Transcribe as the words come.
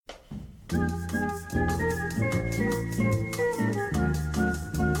Hi,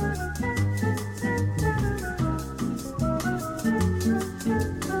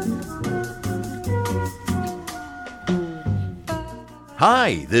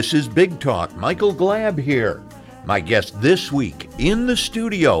 this is Big Talk. Michael Glab here. My guest this week in the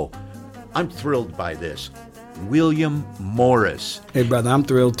studio, I'm thrilled by this, William Morris. Hey, brother, I'm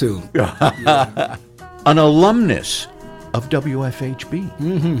thrilled too. An alumnus of WFHB.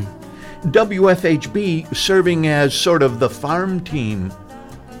 Mm-hmm. WFHB serving as sort of the farm team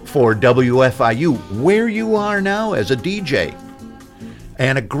for WFIU, where you are now as a DJ.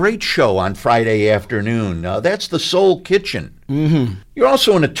 And a great show on Friday afternoon. That's the Soul Kitchen. Mm-hmm. You're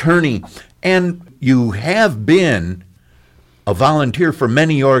also an attorney, and you have been a volunteer for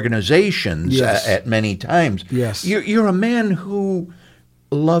many organizations at many times. Yes. You're a man who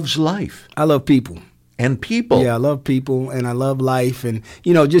loves life. I love people. And people. Yeah, I love people, and I love life. And,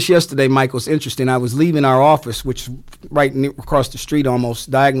 you know, just yesterday, Michael, it's interesting. I was leaving our office, which is right across the street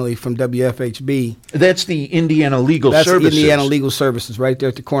almost, diagonally from WFHB. That's the Indiana Legal Services. That's Indiana Legal Services, right there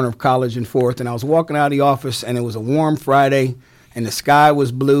at the corner of College and 4th. And I was walking out of the office, and it was a warm Friday, and the sky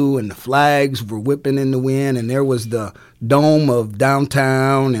was blue, and the flags were whipping in the wind, and there was the dome of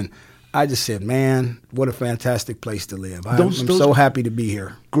downtown, and I just said, man, what a fantastic place to live. I'm so happy to be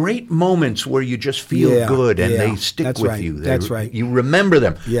here. Great moments where you just feel good and they stick with you. That's right. You remember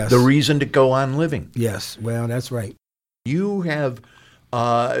them. Yes. The reason to go on living. Yes, well, that's right. You have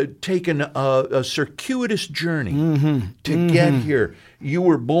taken a circuitous journey to get here. You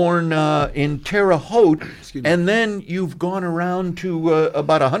were born in Terre Haute, and then you've gone around to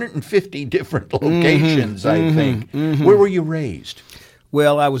about 150 different locations, I think. Where were you raised?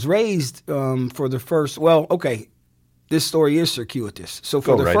 Well, I was raised for the first. Well, okay, this story is circuitous. So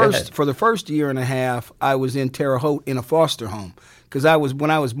for the first year and a half, I was in Terre Haute in a foster home because when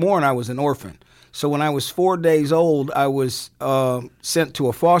I was born, I was an orphan. So when I was 4 days old, I was sent to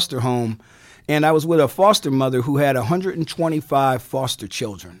a foster home, and I was with a foster mother who had 125 foster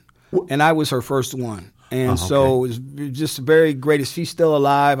children, and I was her first one. And so it was just very great. She's still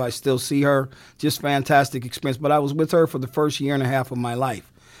alive. I still see her. Just fantastic experience. But I was with her for the first year and a half of my life.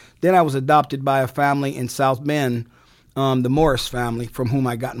 Then I was adopted by a family in South Bend, the Morris family, from whom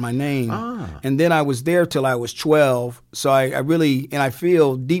I got my name. And then I was there till I was 12. So I really, and I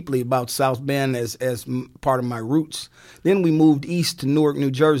feel deeply about South Bend as part of my roots. Then we moved east to Newark,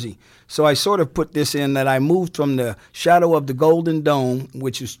 New Jersey. So I sort of put this in that I moved from the shadow of the Golden Dome,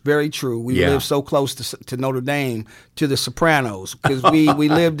 which is very true. We lived so close to Notre Dame, to the Sopranos, because we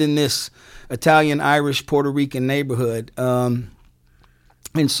lived in this Italian, Irish, Puerto Rican neighborhood. And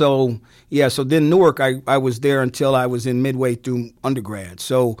so, so then Newark, I was there until I was in midway through undergrad.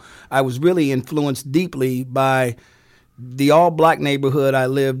 So I was really influenced deeply by the all-black neighborhood I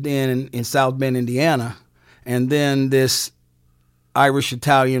lived in South Bend, Indiana, and then this Irish,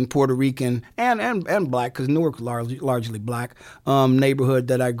 Italian, Puerto Rican, and black, because Newark is largely black, neighborhood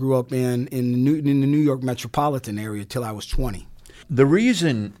that I grew up in the New York metropolitan area till I was 20. The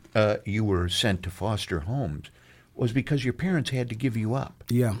reason you were sent to foster homes was because your parents had to give you up.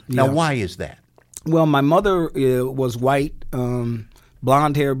 Yeah. Now, why is that? Well, my mother was white,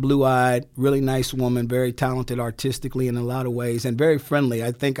 blonde hair, blue-eyed, really nice woman, very talented artistically in a lot of ways, and very friendly.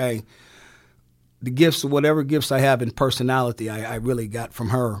 I think whatever gifts I have in personality, I really got from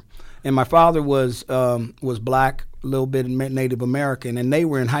her. And my father was black, a little bit Native American, and they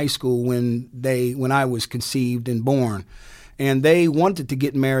were in high school when I was conceived and born. And they wanted to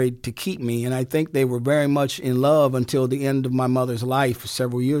get married to keep me, and I think they were very much in love until the end of my mother's life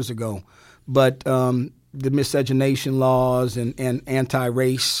several years ago. But the miscegenation laws and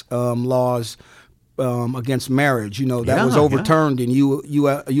anti-race laws against marriage, that was overturned in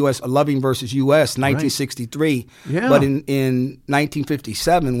U.S. Loving versus U.S. 1963. Right. But in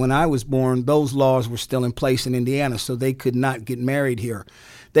 1957, when I was born, those laws were still in place in Indiana, so they could not get married here.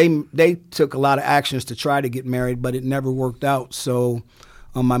 They took a lot of actions to try to get married, but it never worked out. So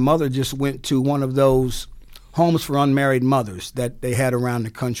my mother just went to one of those homes for unmarried mothers that they had around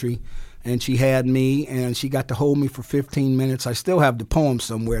the country, and she had me, and she got to hold me for 15 minutes. I still have the poem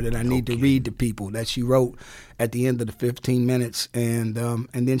somewhere that I need to read to people that she wrote at the end of the 15 minutes, and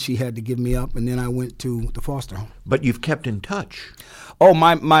then she had to give me up, and then I went to the foster home. But you've kept in touch. Oh,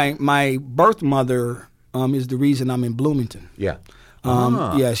 my birth mother is the reason I'm in Bloomington. Yeah.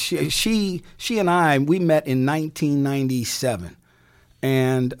 Yeah, she and I, we met in 1997,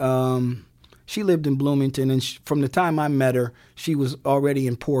 and she lived in Bloomington, and from the time I met her, she was already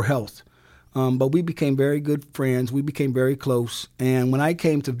in poor health. But we became very good friends. We became very close. And when I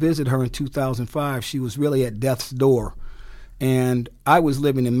came to visit her in 2005, she was really at death's door. And I was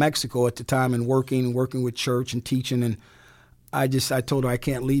living in Mexico at the time and working with church and teaching. And I told her, I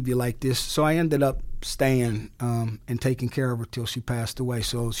can't leave you like this. So I ended up staying and taking care of her till she passed away.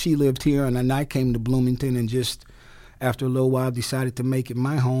 So she lived here, and then I came to Bloomington and just, after a little while, decided to make it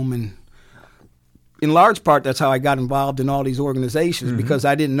my home. And in large part, that's how I got involved in all these organizations, because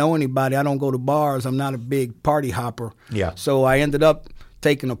I didn't know anybody. I don't go to bars. I'm not a big party hopper. Yeah. So I ended up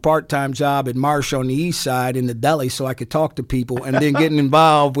taking a part-time job at Marsh on the east side in the deli so I could talk to people, and then getting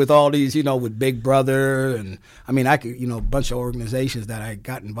involved with all these, with Big Brother. And I mean, a bunch of organizations that I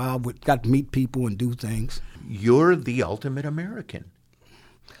got involved with, got to meet people and do things. You're the ultimate American.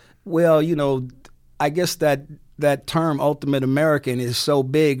 Well, I guess that term ultimate American is so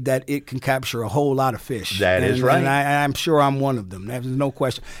big that it can capture a whole lot of fish. That is right. And I'm sure I'm one of them. There's no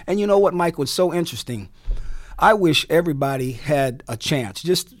question. And you know what, Mike, was so interesting? I wish everybody had a chance,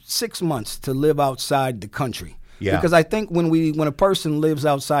 just 6 months, to live outside the country. Yeah. Because I think when a person lives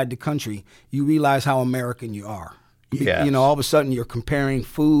outside the country, you realize how American you are. Yes. All of a sudden you're comparing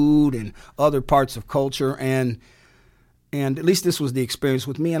food and other parts of culture, and at least this was the experience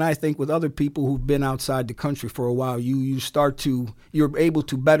with me, and I think with other people who've been outside the country for a while, you're able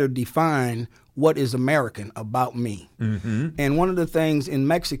to better define what is American about me. Mm-hmm. And one of the things in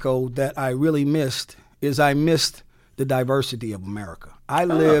Mexico that I really missed is I missed the diversity of America. I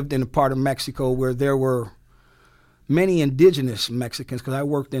lived in a part of Mexico where there were many indigenous Mexicans, because I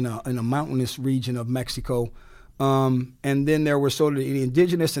worked in a mountainous region of Mexico. And then there were sort of the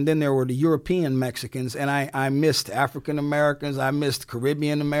indigenous, and then there were the European Mexicans, and I missed African Americans, I missed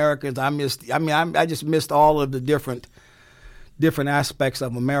Caribbean Americans, I just missed all of the different aspects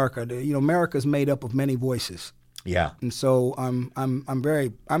of America. America's made up of many voices. Yeah. And so I'm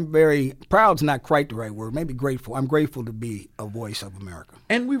very proud's not quite the right word, maybe grateful. I'm grateful to be a voice of America.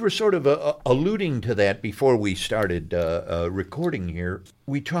 And we were sort of alluding to that before we started recording here.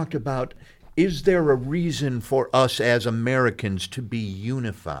 We talked about, is there a reason for us as Americans to be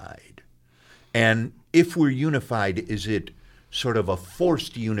unified? And if we're unified, is it sort of a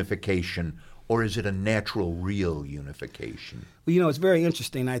forced unification, or is it a natural, real unification? Well, it's very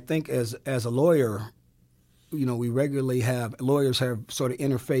interesting. I think as a lawyer, we regularly lawyers have sort of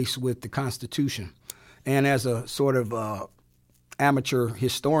interface with the Constitution. And as a sort of amateur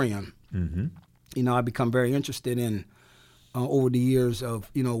historian, I become very interested in over the years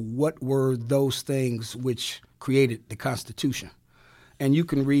of, what were those things which created the Constitution. And you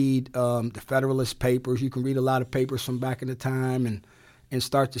can read the Federalist Papers, you can read a lot of papers from back in the time and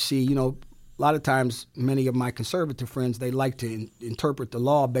start to see, a lot of times many of my conservative friends, they like to interpret the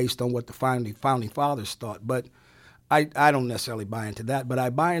law based on what the founding fathers thought. But I don't necessarily buy into that, but I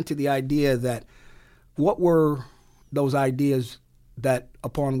buy into the idea that what were those ideas that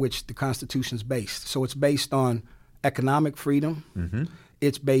upon which the Constitution is based? So it's based on economic freedom. Mm-hmm.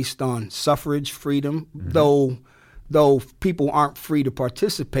 It's based on suffrage freedom, though people aren't free to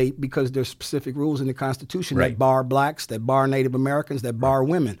participate because there's specific rules in the Constitution that bar blacks, that bar Native Americans, that bar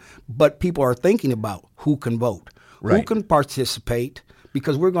women. But people are thinking about who can vote, who can participate,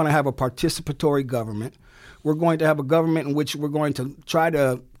 because we're going to have a participatory government. We're going to have a government in which we're going to try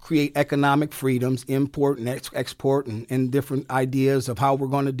to create economic freedoms, import and export, and different ideas of how we're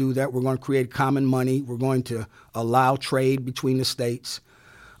going to do that. We're going to create common money. We're going to allow trade between the states.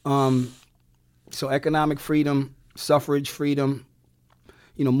 So economic freedom, suffrage freedom,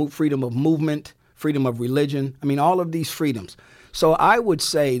 freedom of movement, freedom of religion. I mean, all of these freedoms. So I would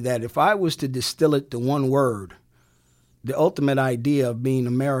say that if I was to distill it to one word, the ultimate idea of being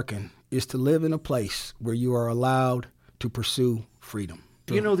American is to live in a place where you are allowed to pursue freedom.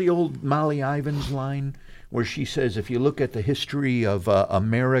 The old Molly Ivins line where she says, if you look at the history of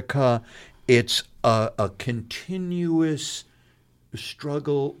America, it's a continuous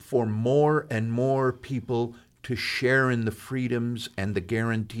struggle for more and more people to share in the freedoms and the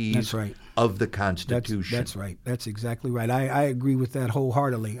guarantees of the Constitution. That's right. That's exactly right. I agree with that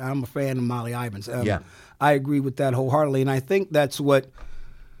wholeheartedly. I'm a fan of Molly Ivins. I agree with that wholeheartedly, and I think that's what,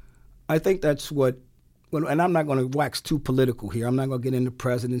 and I'm not going to wax too political here. I'm not going to get into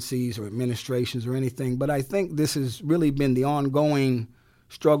presidencies or administrations or anything, but I think this has really been the ongoing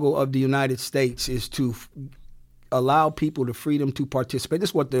struggle of the United States, is to allow people the freedom to participate. This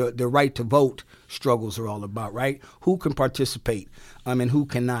is what the right to vote struggles are all about, right? Who can participate and who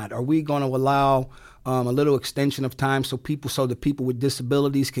cannot? Are we going to allow a little extension of time so the people with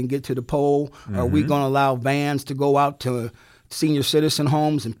disabilities can get to the poll? Mm-hmm. Are we going to allow vans to go out to senior citizen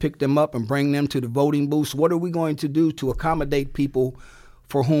homes and pick them up and bring them to the voting booths? What are we going to do to accommodate people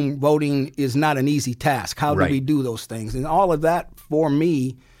for whom voting is not an easy task? How do we do those things? And all of that, for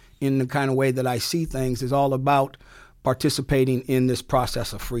me, in the kind of way that I see things, is all about participating in this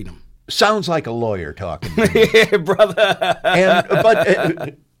process of freedom. Sounds like a lawyer talking to me. Yeah, brother.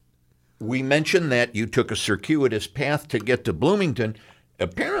 But we mentioned that you took a circuitous path to get to Bloomington.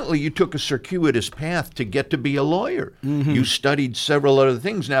 Apparently, you took a circuitous path to get to be a lawyer. Mm-hmm. You studied several other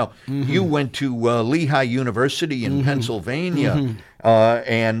things. Now, you went to Lehigh University in Pennsylvania,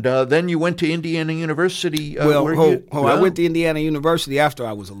 and then you went to Indiana University. I went to Indiana University after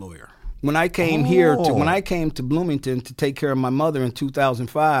I was a lawyer. When I came when I came to Bloomington to take care of my mother in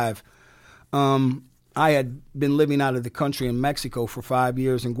 2005, I had been living out of the country in Mexico for 5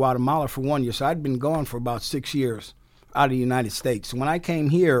 years and Guatemala for 1 year. So I'd been gone for about 6 years out of the United States. So when I came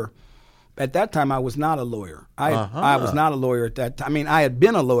here, at that time I was not a lawyer. I was not a lawyer at that time. I mean, I had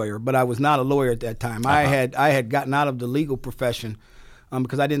been a lawyer, but I was not a lawyer at that time. I had gotten out of the legal profession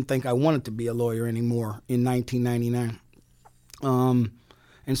because I didn't think I wanted to be a lawyer anymore in 1999.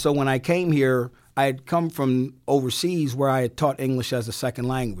 And so when I came here, I had come from overseas where I had taught English as a second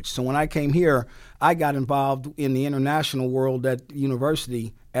language. So when I came here, I got involved in the international world at the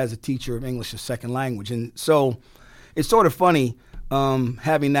university as a teacher of English as second language. And so it's sort of funny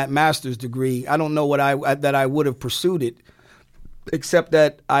having that master's degree. I don't know that I would have pursued it, except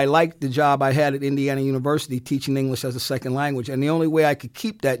that I liked the job I had at Indiana University teaching English as a second language. And the only way I could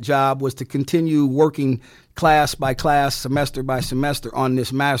keep that job was to continue working class by class, semester by semester on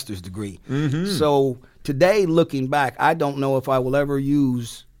this master's degree. Mm-hmm. So today, looking back, I don't know if I will ever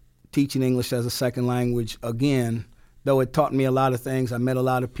use teaching English as a second language again, though it taught me a lot of things. I met a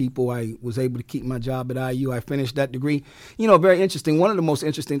lot of people. I was able to keep my job at IU. I finished that degree. You know, very interesting. One of the most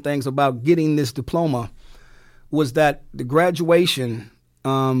interesting things about getting this diploma was that the graduation,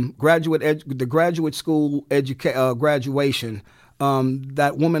 the graduate school graduation,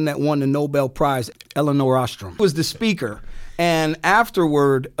 that woman that won the Nobel Prize, Elinor Ostrom, was the speaker. And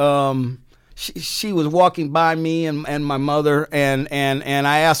afterward, she was walking by me and my mother, and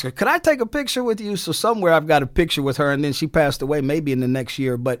I asked her, could I take a picture with you? So somewhere I've got a picture with her, and then she passed away maybe in the next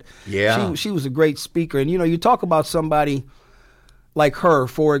year. But she was a great speaker. And, you know, you talk about somebody like her,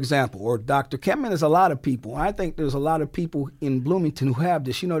 for example, or Dr. Kempman. There's a lot of people. I think there's a lot of people in Bloomington who have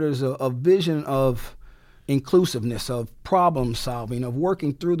this. You know, there's a vision of inclusiveness, of problem solving, of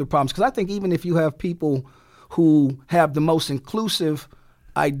working through the problems. Because I think even if you have people who have the most inclusive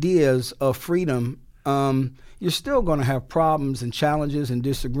ideas of freedom, you're still going to have problems and challenges and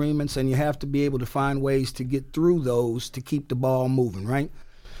disagreements, and you have to be able to find ways to get through those to keep the ball moving, right?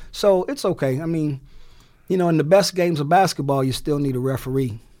 So it's okay. I mean, you know, in the best games of basketball, you still need a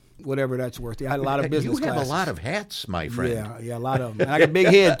referee, whatever that's worth. I had a lot of business classes. You have classes. a lot of hats, my friend. Yeah, a lot of them. And I got a big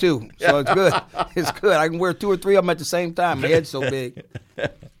head, too, so it's good. It's good. I can wear 2 or 3 of them at the same time. My head's so big.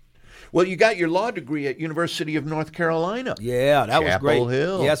 Well, you got your law degree at University of North Carolina. Yeah, that was great. Chapel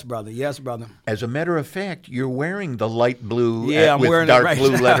Hill. Yes, brother. Yes, brother. As a matter of fact, you're wearing the light blue I'm with wearing dark it right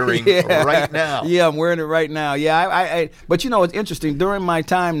blue now. lettering right now. Yeah, I'm wearing it right now. Yeah, but you know, it's interesting. During my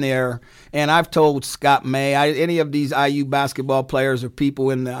time there, and I've told Scott May, any of these IU basketball players or people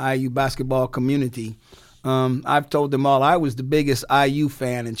in the IU basketball community, I've told them all I was the biggest IU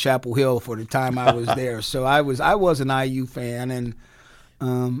fan in Chapel Hill for the time I was there. So I was an IU fan and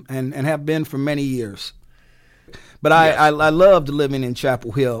have been for many years. But I loved living in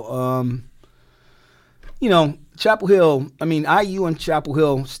Chapel Hill. You know, Chapel Hill, I mean, IU and Chapel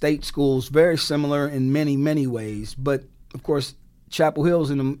Hill state schools, very similar in many, many ways. But, of course, Chapel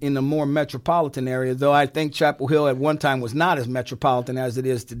Hill's in a more metropolitan area, though I think Chapel Hill at one time was not as metropolitan as it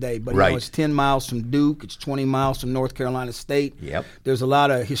is today. But you know, it's 10 miles from Duke. It's 20 miles from North Carolina State. Yep. There's a lot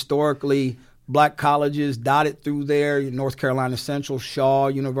of historically black colleges dotted through there. North Carolina Central, Shaw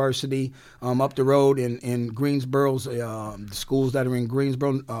University, up the road in Greensboro's, the schools that are in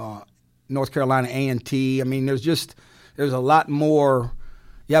Greensboro, North Carolina A&T. I mean, there's a lot more.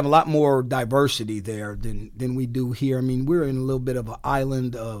 You have a lot more diversity there than we do here. I mean, we're in a little bit of an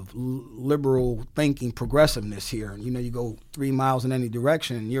island of liberal thinking, progressiveness here. You know, you go 3 miles in any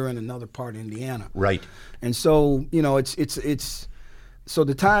direction, and you're in another part of Indiana. Right. And so, you know, it's so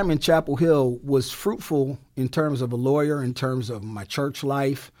the time in Chapel Hill was fruitful in terms of a lawyer, in terms of my church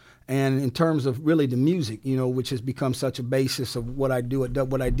life, and in terms of really the music, you know, which has become such a basis of what I do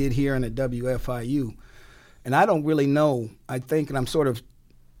what I did here and at WFIU. And I don't really know. I think, and I'm sort of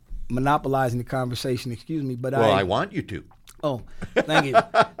monopolizing the conversation, excuse me, but I want you to. Oh, thank you.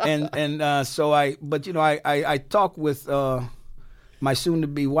 But you know, I talk with my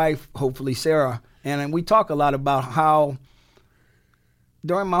soon-to-be wife, hopefully Sarah, and we talk a lot about how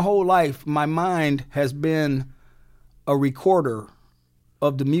during my whole life, my mind has been a recorder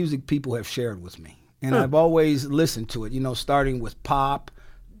of the music people have shared with me. And I've always listened to it, you know, starting with pop,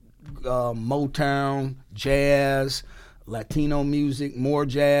 Motown, jazz, Latino music, more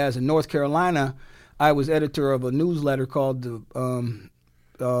jazz. In North Carolina, I was editor of a newsletter called the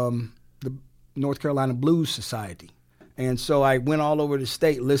North Carolina Blues Society. And so I went all over the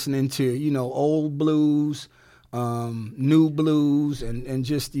state listening to, old blues, new blues, and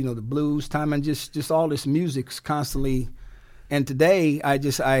just, the blues time, and just all this music's constantly. And today I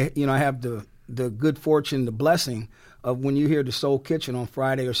have the good fortune, the blessing of when you hear the Soul Kitchen on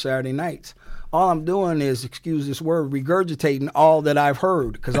Friday or Saturday nights, all I'm doing is, excuse this word, regurgitating all that I've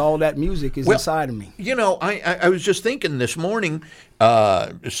heard, because all that music is inside of me. I was just thinking this morning,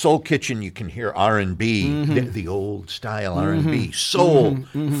 Soul Kitchen, you can hear R&B, the old style R&B, soul,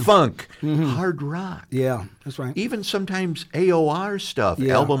 funk, hard rock. Yeah, that's right. Even sometimes AOR stuff,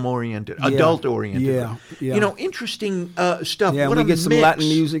 album-oriented, adult-oriented. Yeah. Interesting stuff. Yeah, what we get mix. some Latin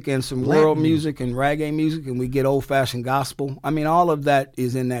music and some world music and reggae music, and we get old-fashioned gospel. I mean, all of that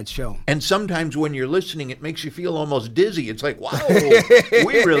is in that show. And sometimes when you're listening, it makes you feel almost dizzy. It's like, wow,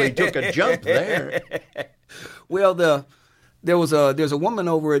 we really took a jump there. Well, there's a woman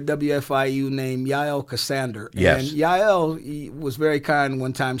over at WFIU named Yael Cassander. Yes. And Yael was very kind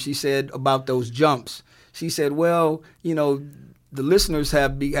one time. She said about those jumps. She said, well, the listeners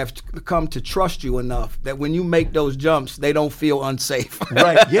have come to trust you enough that when you make those jumps, they don't feel unsafe.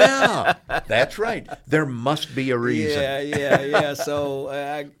 Right. Yeah, that's right. There must be a reason. Yeah.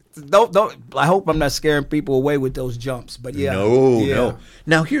 So don't. I hope I'm not scaring people away with those jumps. But yeah. No.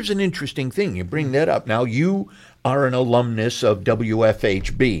 Now here's an interesting thing. You bring that up. Now you are an alumnus of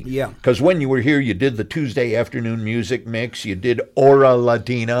WFHB. Yeah. Because when you were here, you did the Tuesday afternoon music mix. You did Aura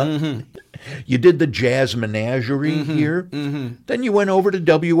Latina. You did the Jazz Menagerie here. Then you went over to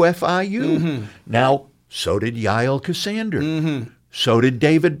WFIU. Now, so did Yael Cassander. So did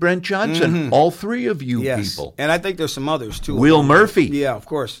David Brent Johnson. All three of you people. And I think there's some others, too. Will Murphy. Yeah, of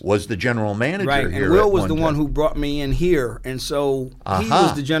course. Was the general manager right. here. And Will was the one who brought me in here. And so he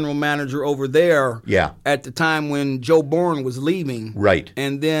was the general manager over there at the time when Joe Bourne was leaving. Right.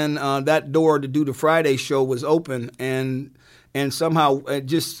 And then that door to do the Friday show was open. And somehow,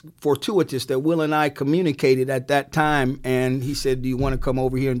 just fortuitous that Will and I communicated at that time. And he said, do you want to come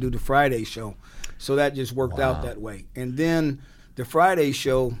over here and do the Friday show? So that just worked out that way. And then the Friday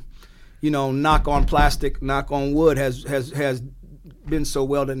show, knock on plastic, knock on wood, has been so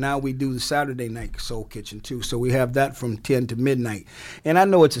well that now we do the Saturday night Soul Kitchen too. So we have that from 10 to midnight. And I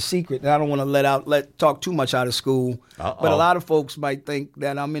know it's a secret, and I don't want to talk too much out of school. But a lot of folks might think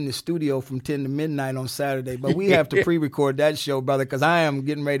that I'm in the studio from 10 to midnight on Saturday. But we have to pre-record that show, brother, because I am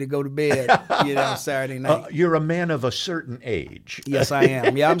getting ready to go to bed, Saturday night. You're a man of a certain age. Yes, I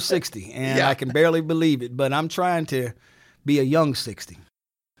am. Yeah, I'm 60, and I can barely believe it. But I'm trying to be a young 60.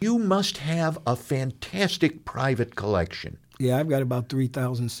 You must have a fantastic private collection. Yeah, I've got about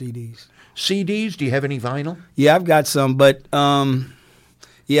 3,000 CDs. CDs? Do you have any vinyl? Yeah, I've got some, but and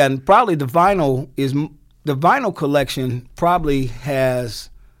probably the vinyl collection probably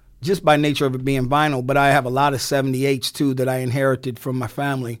has, just by nature of it being vinyl, but I have a lot of 78s too that I inherited from my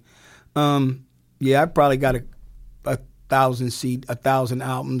family. I probably got a 1,000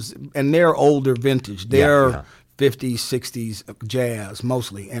 albums, and they're older vintage. They're 50s, 60s jazz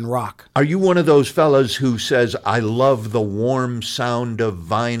mostly, and rock. Are you one of those fellas who says, I love the warm sound of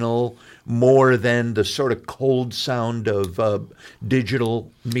vinyl more than the sort of cold sound of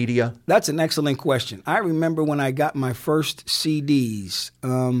digital media? That's an excellent question. I remember when I got my first CDs.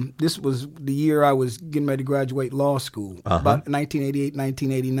 This was the year I was getting ready to graduate law school, about 1988,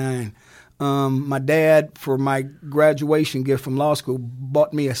 1989. My dad, for my graduation gift from law school,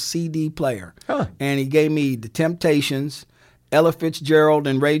 bought me a CD player. And he gave me The Temptations, Ella Fitzgerald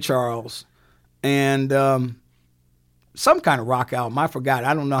and Ray Charles, and some kind of rock album. I forgot.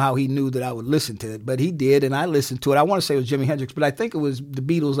 I don't know how he knew that I would listen to it, but he did, and I listened to it. I want to say it was Jimi Hendrix, but I think it was the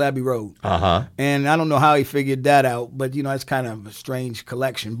Beatles' Abbey Road. And I don't know how he figured that out, but, it's kind of a strange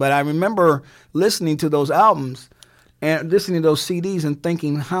collection. But I remember listening to those albums and listening to those CDs and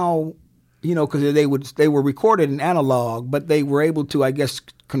thinking how... because they were recorded in analog, but they were able to, I guess,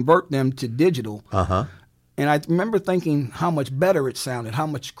 convert them to digital. And I remember thinking how much better it sounded, how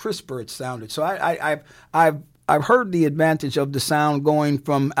much crisper it sounded. So I've heard the advantage of the sound going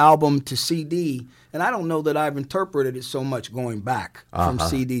from album to CD, and I don't know that I've interpreted it so much going back from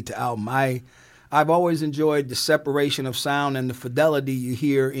CD to album. I've always enjoyed the separation of sound and the fidelity you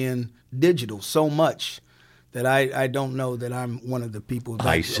hear in digital so much that I don't know that I'm one of the people that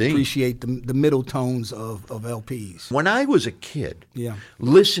appreciate the middle tones of LPs. When I was a kid,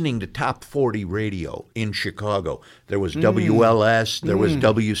 listening to Top 40 radio in Chicago, there was WLS, there was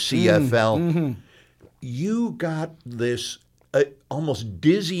WCFL. You got this almost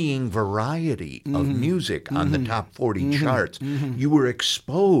dizzying variety of music on the top 40 charts. You were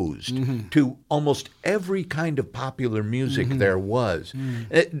exposed to almost every kind of popular music there was.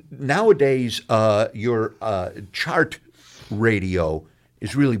 Nowadays, your chart radio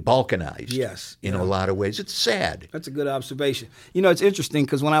is really balkanized in a lot of ways. It's sad. That's a good observation. You know, it's interesting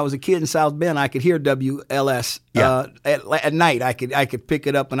because when I was a kid in South Bend, I could hear WLS at night. I could pick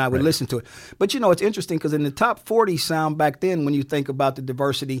it up and I would listen to it. But, you know, it's interesting because in the top 40 sound back then, when you think about the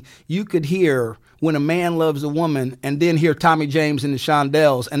diversity, you could hear When a Man Loves a Woman and then hear Tommy James and the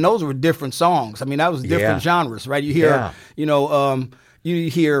Shondells. And those were different songs. I mean, that was different genres, right? You hear,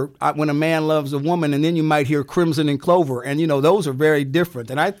 you hear When a Man Loves a Woman, and then you might hear Crimson and Clover, and you know those are very different.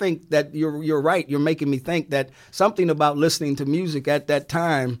 And I think that you're right. You're making me think that something about listening to music at that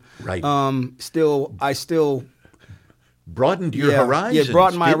time, I still broadened your horizon. Yeah,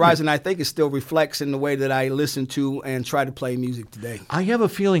 broadened my horizon. I think it still reflects in the way that I listen to and try to play music today. I have a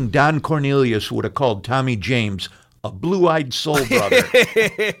feeling Don Cornelius would have called Tommy James a blue-eyed soul brother.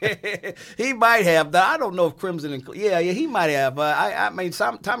 He might have. I don't know if Crimson and he might have. I mean,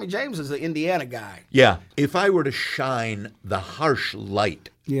 Tommy James is an Indiana guy. Yeah. If I were to shine the harsh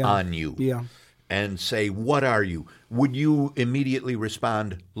light on you and say, what are you? Would you immediately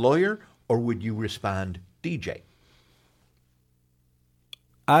respond lawyer or would you respond DJ?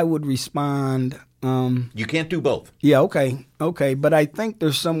 I would respond... you can't do both. Yeah, okay. But I think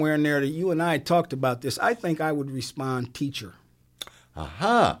there's somewhere in there that you and I talked about this. I think I would respond teacher.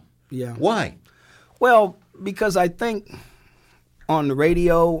 Aha. Yeah. Why? Well, because I think on the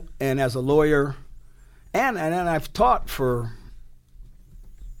radio and as a lawyer, and I've taught for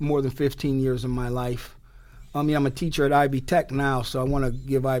more than 15 years of my life. I mean, I'm a teacher at Ivy Tech now, so I want to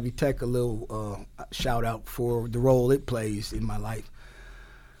give Ivy Tech a little shout out for the role it plays in my life.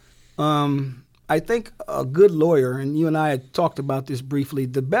 I think a good lawyer, and you and I had talked about this briefly,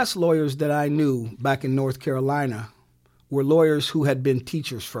 the best lawyers that I knew back in North Carolina were lawyers who had been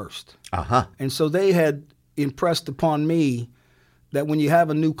teachers first. And so they had impressed upon me that when you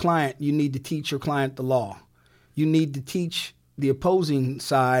have a new client, you need to teach your client the law. You need to teach the opposing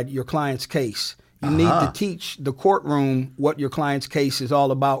side your client's case. You need to teach the courtroom what your client's case is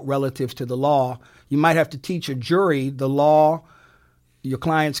all about relative to the law. You might have to teach a jury the law, your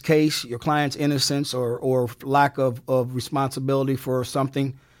client's case, your client's innocence or lack of responsibility for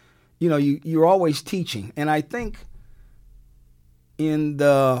something. You know, you're always teaching. And I think in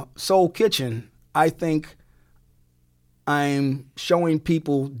the Soul Kitchen, I think I'm showing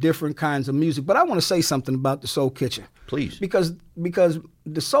people different kinds of music. But I want to say something about the Soul Kitchen. Please. Because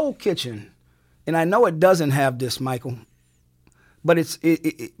the Soul Kitchen, and I know it doesn't have this, Michael, but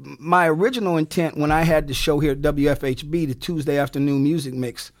my original intent when I had the show here at WFHB, the Tuesday afternoon music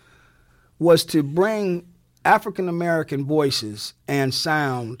mix, was to bring African-American voices and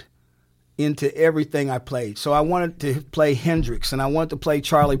sound into everything I played. So I wanted to play Hendrix, and I wanted to play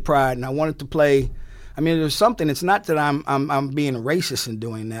Charlie Pride, and I wanted to play, I mean, there's something, it's not that I'm being racist in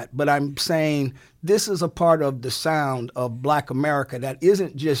doing that, but I'm saying this is a part of the sound of Black America that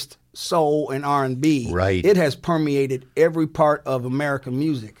isn't just soul and R&B. Right. It has permeated every part of American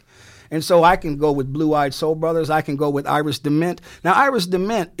music. And so I can go with Blue Eyed Soul Brothers. I can go with Iris DeMent. Now, Iris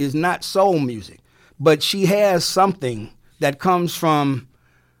DeMent is not soul music, but she has something that comes from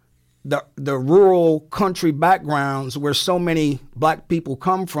the rural country backgrounds where so many black people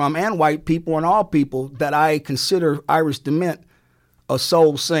come from, and white people and all people, that I consider Iris DeMent a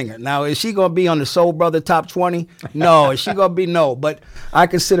soul singer. Now, is she going to be on the Soul Brother Top 20? No. Is she going to be? No. But I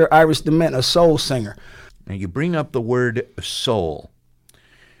consider Iris DeMent a soul singer. Now, you bring up the word soul,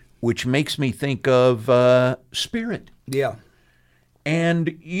 which makes me think of spirit. Yeah.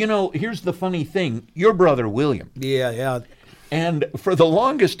 And, you know, here's the funny thing. Your brother, William. Yeah. And for the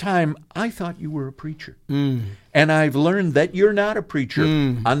longest time, I thought you were a preacher. And I've learned that you're not a preacher.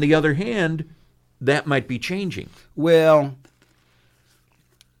 On the other hand, that might be changing. Well,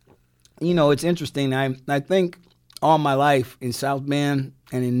 you know, it's interesting. I think all my life in South Bend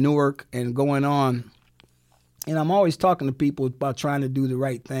and in Newark and going on, and I'm always talking to people about trying to do the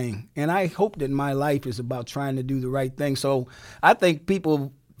right thing. And I hope that my life is about trying to do the right thing. So I think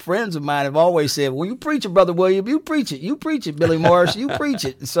friends of mine have always said, well, you preach it, Brother William. You preach it, Billy Morris. You preach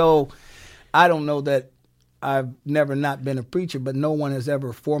it. So I don't know that I've never not been a preacher, but no one has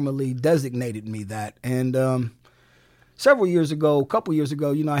ever formally designated me that. And a couple years ago,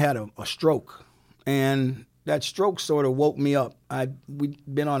 you know, I had a stroke, and that stroke sort of woke me up. We'd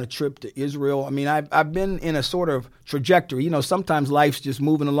been on a trip to Israel. I mean, I've been in a sort of trajectory. You know, sometimes life's just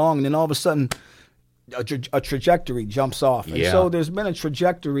moving along, and then all of a sudden a trajectory jumps off. And so there's been a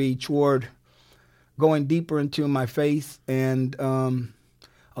trajectory toward going deeper into my faith and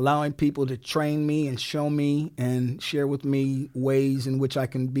allowing people to train me and show me and share with me ways in which I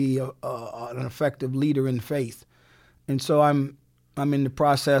can be an effective leader in faith. And so I'm in the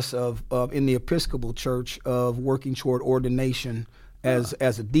process of in the Episcopal Church of working toward ordination as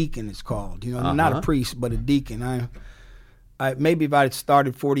a deacon, it's called. Not a priest, but a deacon. I maybe if I had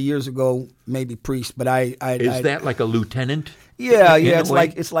started 40 years ago, maybe priest, but Is that like a lieutenant? Yeah,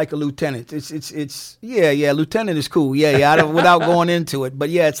 it's like a lieutenant. It's lieutenant is cool. Yeah, without going into it, but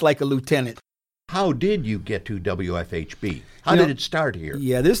yeah, it's like a lieutenant. How did you get to WFHB? How did it start here?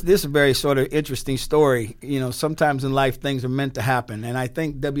 Yeah, this is a very sort of interesting story. Sometimes in life things are meant to happen, and I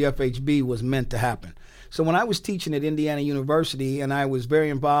think WFHB was meant to happen. So when I was teaching at Indiana University and I was very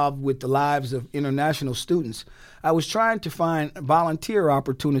involved with the lives of international students, I was trying to find volunteer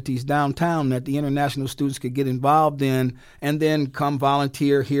opportunities downtown that the international students could get involved in and then come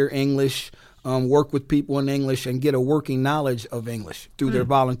volunteer, hear English, work with people in English, and get a working knowledge of English through their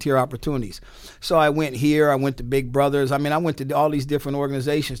volunteer opportunities. So I went here, I went to Big Brothers. I went to all these different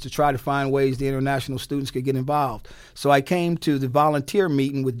organizations to try to find ways the international students could get involved. So I came to the volunteer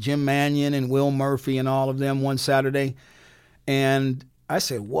meeting with Jim Mannion and Will Murphy and all of them one Saturday, and I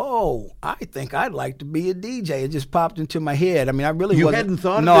said, whoa, I think I'd like to be a DJ. It just popped into my head. I really You wasn't. hadn't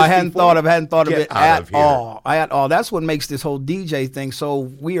thought of No, this I hadn't before? thought of it Get out of at here. all. That's what makes this whole DJ thing so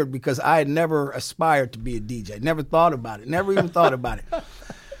weird, because I had never aspired to be a DJ. Never thought about it. Never even thought about it.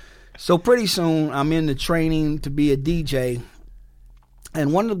 So pretty soon I'm in the training to be a DJ.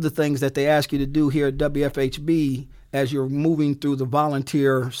 And one of the things that they ask you to do here at WFHB as you're moving through the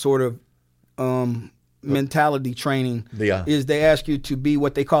volunteer sort of mentality training is they ask you to be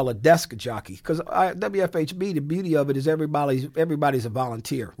what they call a desk jockey. Because WFHB, the beauty of it is everybody's a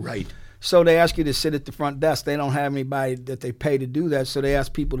volunteer. Right. So they ask you to sit at the front desk. They don't have anybody that they pay to do that, so they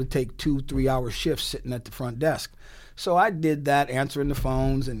ask people to take 2-3 hour shifts sitting at the front desk. So I did that, answering the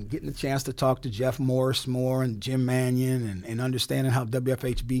phones and getting a chance to talk to Jeff Morris more and Jim Mannion and understanding how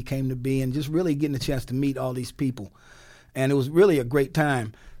WFHB came to be and just really getting a chance to meet all these people. And it was really a great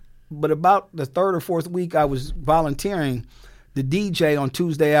time. But about the third or fourth week I was volunteering, the DJ on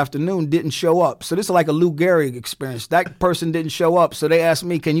Tuesday afternoon didn't show up. So this is like a Lou Gehrig experience. That person didn't show up, so they asked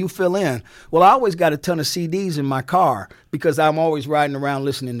me, can you fill in? Well, I always got a ton of CDs in my car because I'm always riding around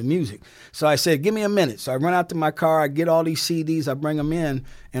listening to music. So I said, give me a minute. So I run out to my car, I get all these CDs, I bring them in,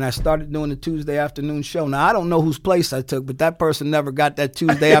 and I started doing the Tuesday afternoon show. Now, I don't know whose place I took, but that person never got that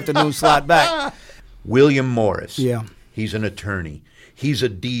Tuesday afternoon slot back. William Morris. Yeah. He's an attorney. He's a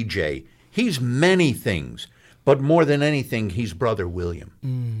DJ. He's many things. But more than anything, he's Brother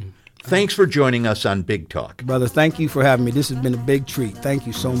William. Thanks for joining us on Big Talk. Brother, thank you for having me. This has been a big treat. Thank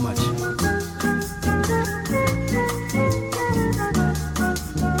you so much.